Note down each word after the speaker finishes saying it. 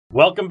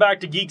Welcome back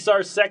to Geeks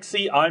R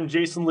Sexy. I'm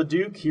Jason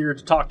LeDuc, here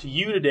to talk to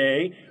you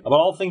today about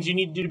all the things you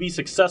need to do to be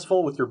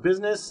successful with your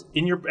business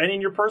and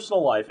in your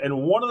personal life.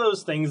 And one of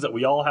those things that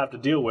we all have to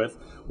deal with,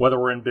 whether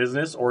we're in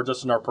business or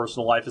just in our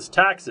personal life, is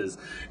taxes.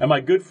 And my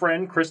good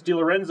friend Chris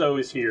DiLorenzo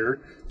is here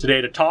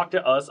today to talk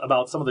to us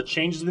about some of the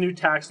changes in the new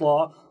tax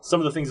law, some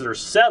of the things that are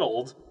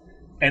settled,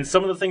 and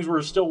some of the things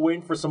we're still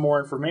waiting for some more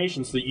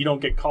information so that you don't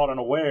get caught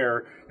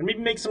unaware and maybe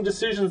make some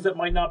decisions that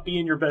might not be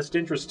in your best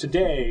interest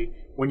today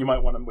when you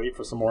might want to wait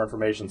for some more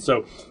information.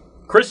 So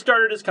Chris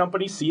started his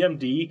company,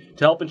 CMD,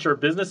 to help ensure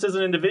businesses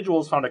and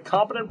individuals found a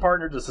competent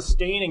partner to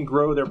sustain and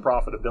grow their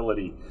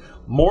profitability.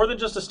 More than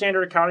just a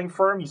standard accounting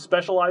firm, he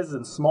specializes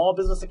in small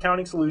business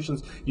accounting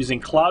solutions using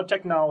cloud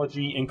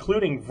technology,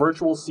 including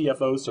virtual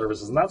CFO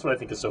services. And that's what I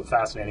think is so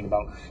fascinating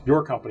about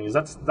your company, is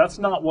that's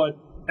not what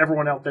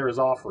everyone out there is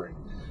offering.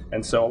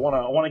 And so I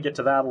want to get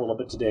to that a little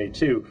bit today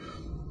too.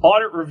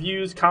 Audit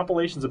reviews,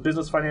 compilations of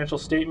business financial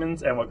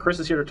statements, and what Chris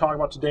is here to talk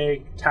about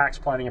today, tax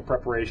planning and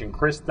preparation.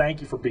 Chris,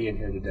 thank you for being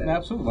here today.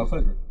 Absolutely, my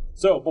pleasure.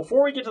 So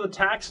before we get to the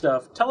tax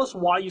stuff, tell us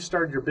why you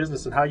started your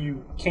business and how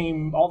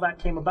all that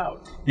came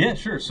about. Yeah,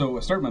 sure. So I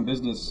started my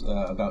business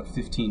about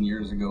 15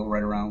 years ago,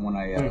 right around when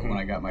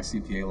I got my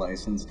CPA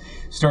license.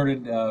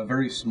 Started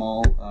very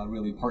small,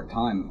 really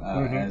part-time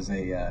as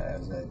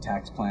a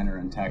tax planner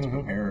and tax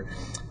preparer.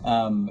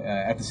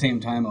 At the same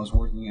time, I was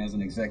working as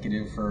an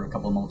executive for a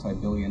couple of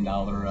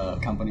multi-billion-dollar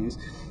companies,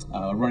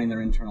 running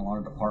their internal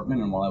audit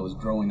department. And while I was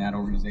growing that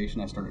organization,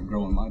 I started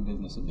growing my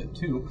business a bit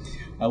too.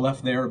 I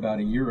left there about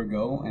a year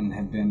ago and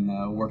have been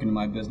working in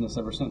my business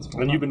ever since.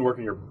 And you've been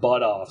working your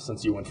butt off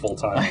since you went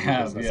full-time in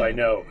your business, yeah. I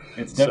know.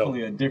 It's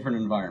definitely a different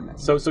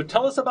environment. So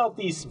tell us about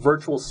these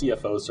virtual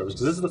CFO services,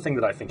 because this is the thing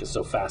that I think is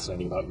so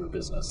fascinating about your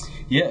business.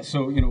 Yeah,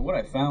 so what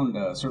I found,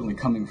 certainly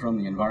coming from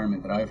the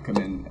environment that I've come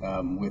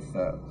in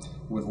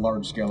with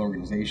large-scale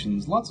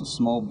organizations, lots of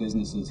small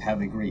businesses have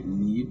a great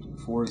need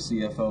for a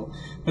CFO,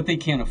 but they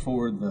can't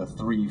afford the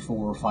 $300,000,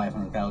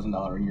 $400,000,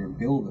 $500,000 a year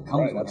bill that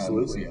comes with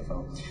having a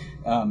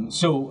CFO.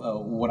 So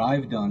what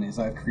I've done is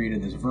I've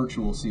created this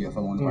virtual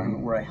CFO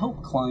environment where I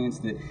help clients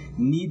that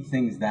need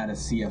things that a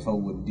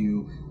CFO would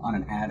do on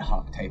an ad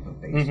hoc type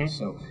of basis.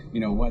 So,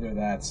 whether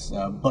that's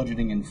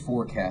budgeting and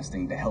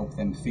forecasting to help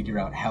them figure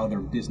out how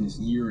their business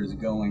year is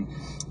going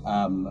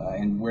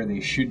and where they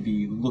should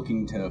be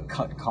looking to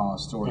cut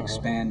costs or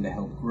expand to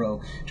help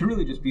grow, to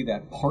really just be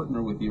that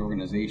partner with the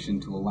organization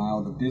to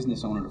allow the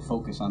business owner to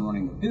focus on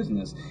running the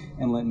business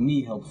and let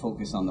me help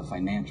focus on the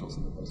financials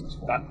of the business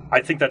for them.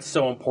 I think that's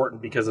so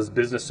important, because as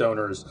business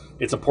owners,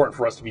 it's important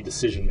for us to be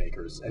decision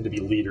makers and to be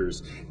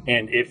leaders.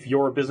 And if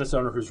you're a business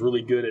owner who's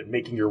really good at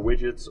making your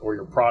widgets or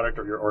your product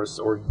or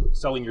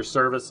selling your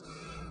service,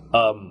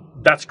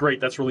 that's great.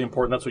 That's really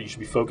important. That's what you should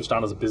be focused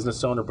on as a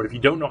business owner. But if you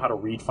don't know how to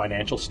read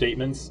financial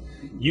statements,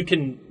 you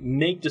can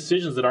make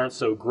decisions that aren't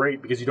so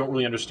great because you don't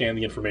really understand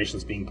the information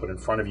that's being put in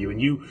front of you.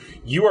 And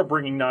you are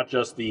bringing not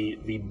just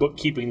the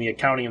bookkeeping, the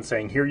accounting, and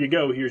saying, here you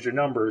go, here's your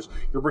numbers.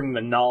 You're bringing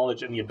the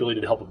knowledge and the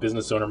ability to help a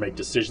business owner make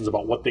decisions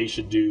about what they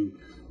should do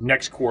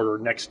next quarter,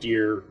 next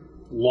year,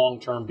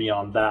 long-term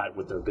beyond that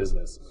with their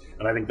business.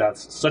 And I think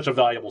that's such a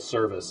valuable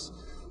service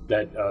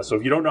that, so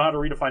if you don't know how to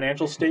read a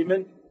financial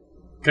statement,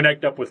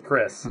 connect up with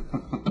Chris.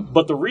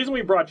 But the reason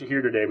we brought you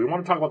here today, we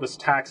want to talk about this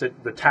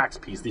the tax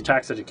piece, the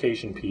tax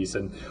education piece.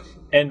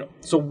 And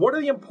so what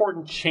are the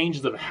important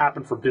changes that have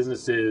happened for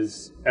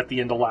businesses at the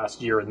end of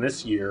last year and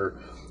this year?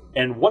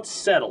 And what's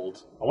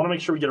settled? I want to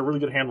make sure we get a really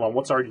good handle on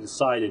what's already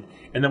decided.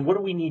 And then what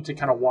do we need to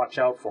kind of watch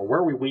out for? Where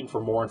are we waiting for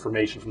more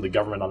information from the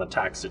government on the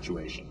tax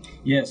situation?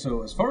 Yeah,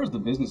 so as far as the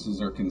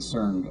businesses are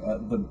concerned,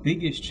 the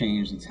biggest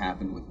change that's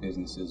happened with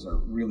businesses are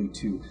really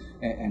two.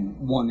 And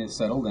one is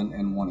settled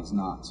and one is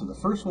not. So the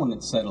first one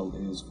that's settled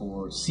is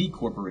for C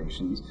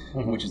corporations,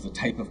 which is the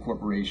type of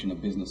corporation a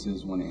business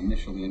is when they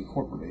initially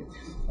incorporate.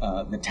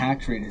 The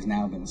tax rate has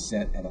now been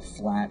set at a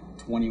flat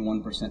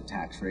 21%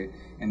 tax rate,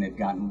 and they've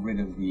gotten rid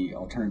of the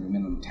alternative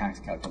minimum tax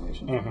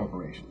calculation for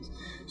corporations.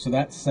 So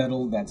that's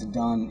settled, that's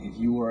done. If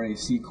you are a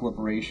C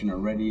corporation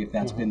already, if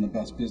that's been the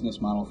best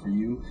business model for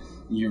you,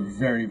 you're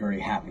very, very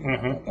happy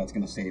about that. That's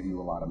going to save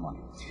you a lot of money.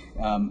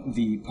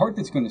 The part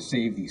that's going to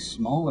save the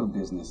smaller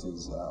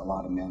businesses a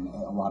lot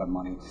of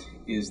money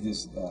is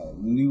this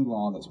new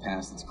law that's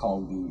passed. It's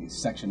called the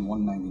Section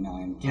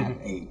 199 Cap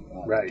 8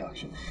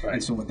 deduction. Right.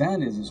 And so what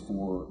that is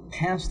for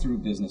pass-through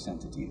business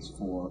entities,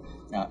 for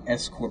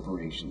S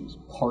corporations,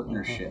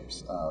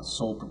 partnerships,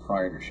 sole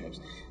proprietorships,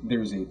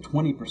 there's a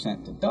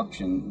 20%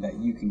 deduction that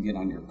you can get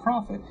on your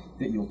profit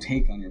that you'll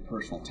take on your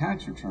personal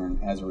tax return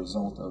as a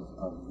result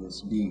of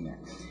this being there.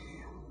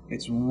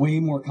 It's way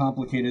more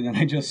complicated than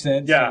I just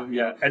said.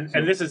 Yeah,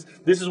 and this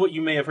is what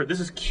you may have heard. This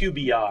is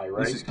QBI,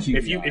 right? This is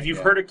QBI. If you've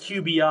heard of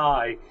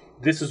QBI,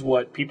 this is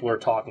what people are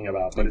talking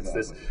about. But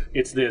exactly.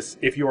 It's this.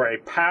 If you are a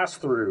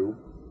pass-through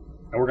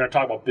and we're going to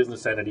talk about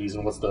business entities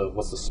and what's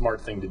the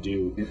smart thing to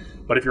do. Yeah.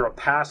 But if you're a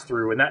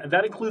pass-through, and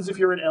that includes if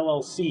you're an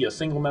LLC, a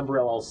single-member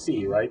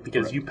LLC, right?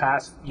 Because you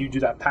do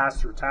that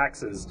pass-through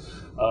taxes.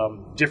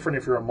 Different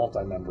if you're a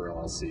multi-member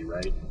LLC,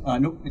 right?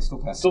 Nope, it's still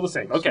pass. Still the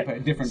same. Okay.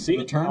 Different See,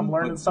 return, I'm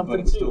learning something but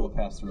it's too. still a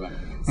pass-through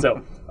entity.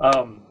 So,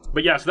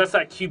 but yeah, so that's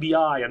that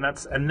QBI, and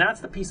that's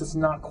the piece that's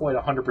not quite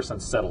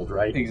 100% settled,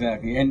 right?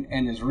 Exactly,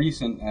 and as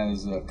recent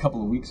as a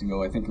couple of weeks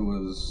ago, I think it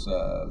was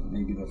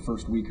maybe the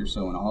first week or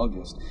so in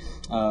August,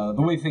 the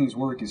way things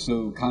work is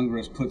so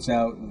Congress puts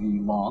out the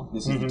law,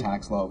 this is the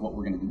tax law of what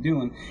we're going to be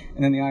doing,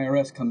 and then the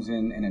IRS comes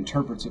in and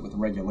interprets it with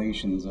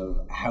regulations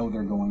of how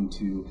they're going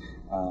to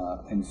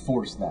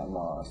enforce that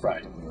law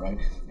effectively, right?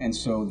 And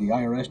so the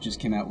IRS just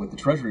came out with the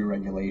Treasury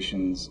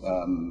regulations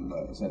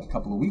a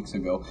couple of weeks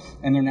ago,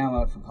 and they're now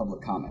out for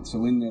public comment.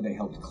 So in there they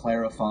helped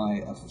clarify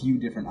a few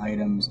different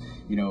items,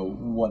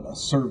 what a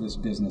service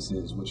business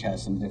is, which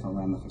has some different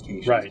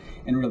ramifications,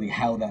 and really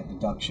how that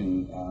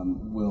deduction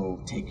will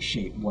take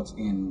shape, what's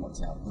in,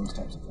 what's out, those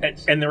types of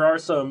things. And there are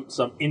some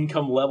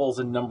income levels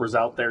and numbers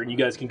out there, and you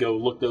guys can go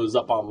look those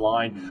up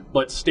online,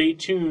 but stay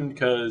tuned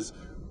because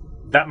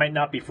that might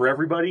not be for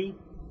everybody,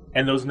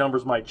 and those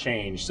numbers might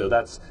change. So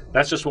that's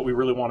just what we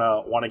really want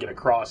to get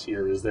across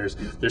here. Is there's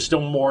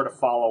still more to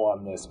follow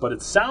on this, but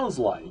it sounds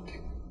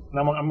like, and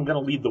I'm going to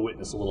lead the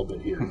witness a little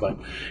bit here, but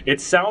it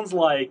sounds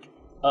like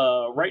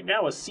right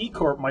now a C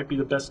Corp might be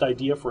the best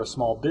idea for a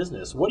small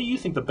business. What do you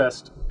think the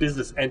best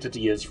business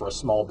entity is for a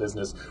small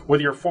business,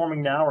 whether you're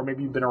forming now or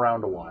maybe you've been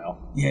around a while?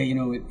 Yeah,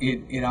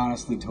 it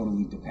honestly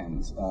totally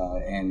depends.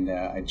 And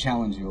I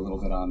challenge you a little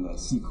bit on the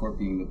C Corp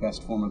being the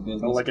best form of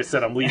business. Well, like I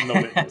said, I'm leading the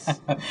witness.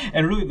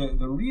 And really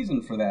the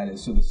reason for that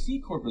is, so the C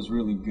Corp is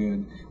really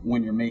good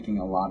when you're making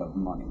a lot of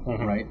money,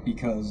 right?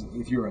 Because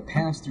if you're a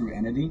pass-through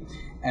entity,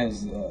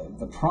 as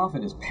the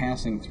profit is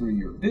passing through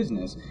your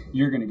business,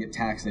 you're going to get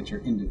taxed at your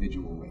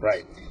individual rate.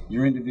 Right.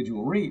 Your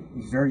individual rate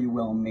very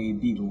well may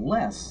be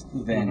less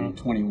than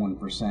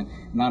 21%,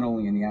 not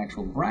only in the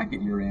actual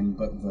bracket you're in,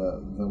 but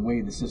the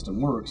way the system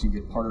works, you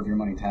get part of your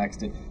money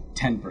taxed at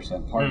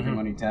 10%, part of your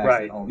money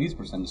taxed at all these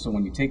percentages. So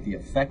when you take the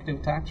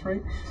effective tax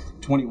rate,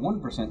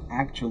 21%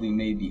 actually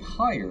may be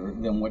higher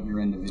than what your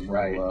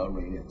individual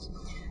rate is.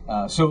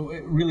 So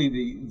really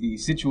the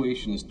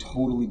situation is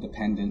totally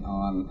dependent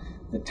on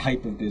the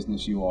type of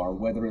business you are,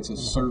 whether it's a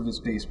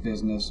service-based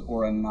business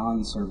or a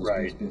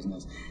non-service-based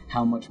business,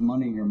 how much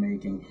money you're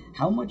making,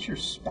 how much your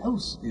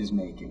spouse is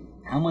making,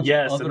 how much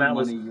other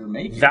money you're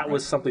making. That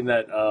was something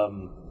that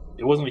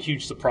it wasn't a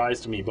huge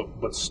surprise to me, but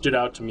what stood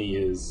out to me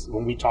is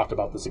when we talked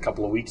about this a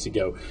couple of weeks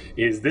ago,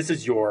 is this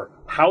is your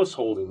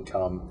household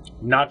income,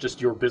 not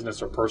just your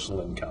business or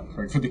personal income.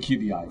 Right, for the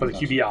QBI. For the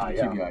QBI,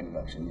 QBI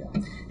deduction,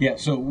 yeah. Yeah,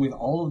 so with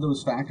all of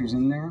those factors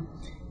in there,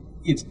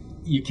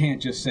 you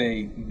can't just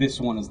say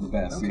this one is the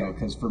best,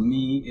 because for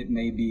me it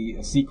may be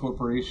a C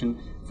corporation,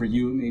 for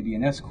you it may be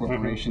an S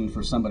corporation,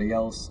 for somebody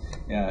else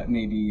it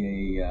may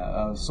be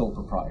a sole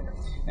proprietor.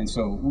 And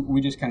so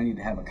we just kind of need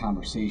to have a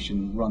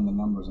conversation, run the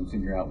numbers, and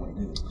figure out what it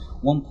is.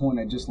 One point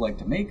I'd just like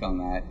to make on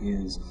that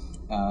is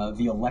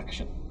the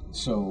election.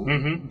 So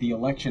the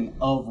election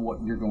of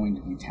what you're going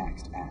to be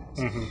taxed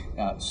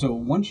as. So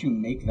once you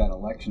make that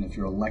election, if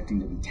you're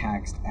electing to be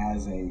taxed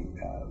as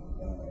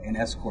an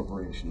S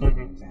corporation,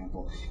 for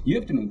example, you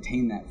have to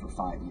maintain that for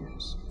 5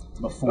 years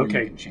before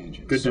you can change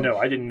it. Good to know.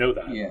 I didn't know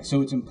that. Yeah,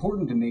 so it's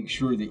important to make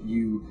sure that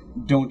you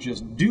don't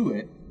just do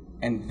it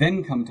and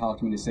then come talk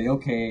to me to say,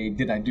 okay,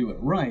 did I do it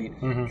right?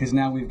 Because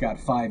now we've got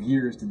 5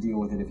 years to deal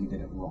with it if you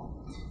did it wrong.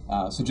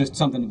 So just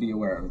something to be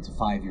aware of. It's a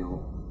 5-year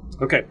rule.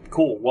 Okay,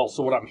 cool. Well,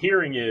 so what I'm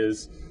hearing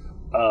is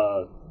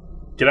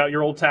get out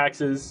your old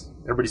taxes,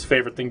 everybody's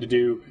favorite thing to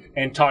do,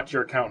 and talk to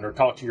your accountant or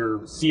talk to your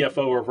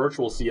CFO or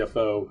virtual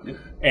CFO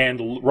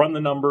and run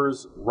the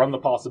numbers, run the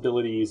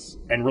possibilities,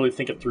 and really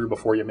think it through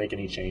before you make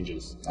any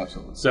changes.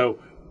 Absolutely. So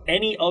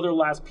any other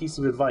last piece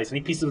of advice? Any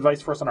piece of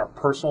advice for us on our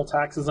personal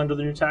taxes under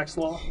the new tax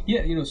law?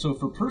 Yeah, so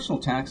for personal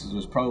taxes,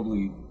 there's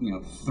probably,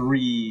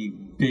 3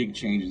 big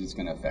changes that's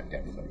going to affect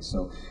everybody.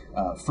 So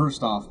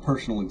first off,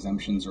 personal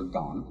exemptions are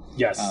gone.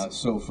 Yes.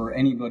 So for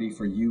anybody,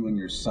 for you and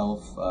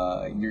yourself,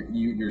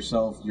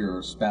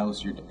 your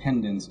spouse, your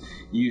dependents,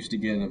 you used to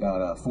get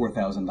about a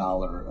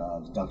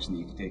 $4,000 deduction that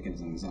you could take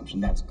as an exemption.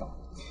 That's gone.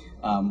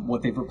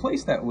 What they've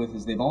replaced that with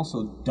is they've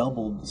also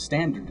doubled the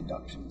standard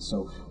deduction.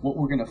 So what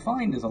we're going to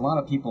find is a lot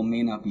of people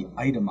may not be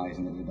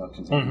itemizing their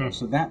deductions anymore,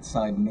 so that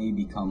side may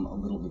become a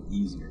little bit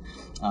easier.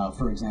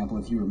 For example,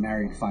 if you were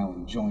married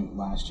filing joint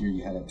last year,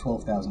 you had a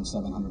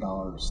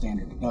 $12,700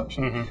 standard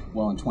deduction.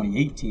 Well, in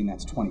 2018,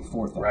 that's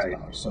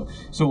 $24,000.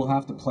 So we'll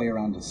have to play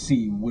around to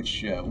see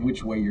which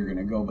way you're going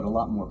to go, but a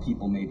lot more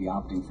people may be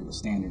opting for the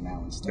standard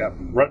now instead of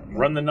the...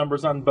 Run the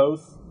numbers on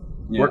both,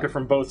 work it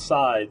from both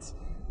sides.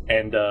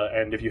 And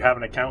if you have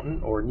an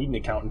accountant or need an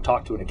accountant,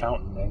 talk to an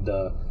accountant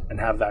and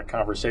have that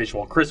conversation.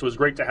 Well, Chris, it was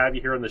great to have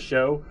you here on the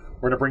show.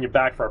 We're going to bring you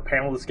back for our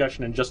panel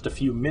discussion in just a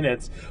few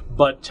minutes.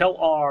 But tell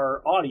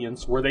our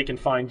audience where they can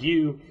find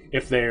you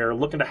if they're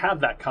looking to have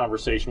that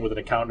conversation with an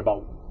accountant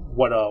about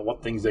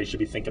what things they should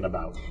be thinking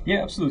about.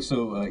 Yeah, absolutely.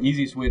 So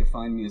easiest way to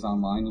find me is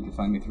online. You can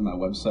find me through my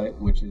website,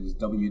 which is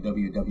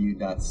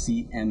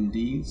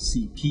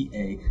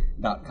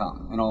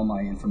www.cmdcpa.com. And all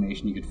my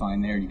information you could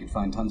find there. You could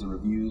find tons of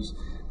reviews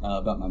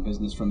about my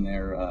business from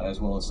there, as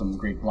well as some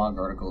great blog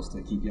articles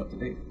to keep you up to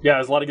date. Yeah,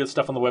 there's a lot of good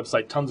stuff on the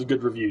website. Tons of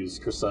good reviews.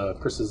 Chris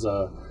is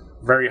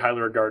very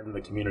highly regarded in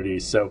the community.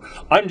 So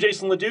I'm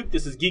Jason LeDuc.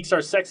 This is Geeks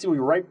R Sexy. We'll be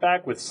right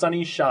back with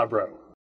Sunny Shabro.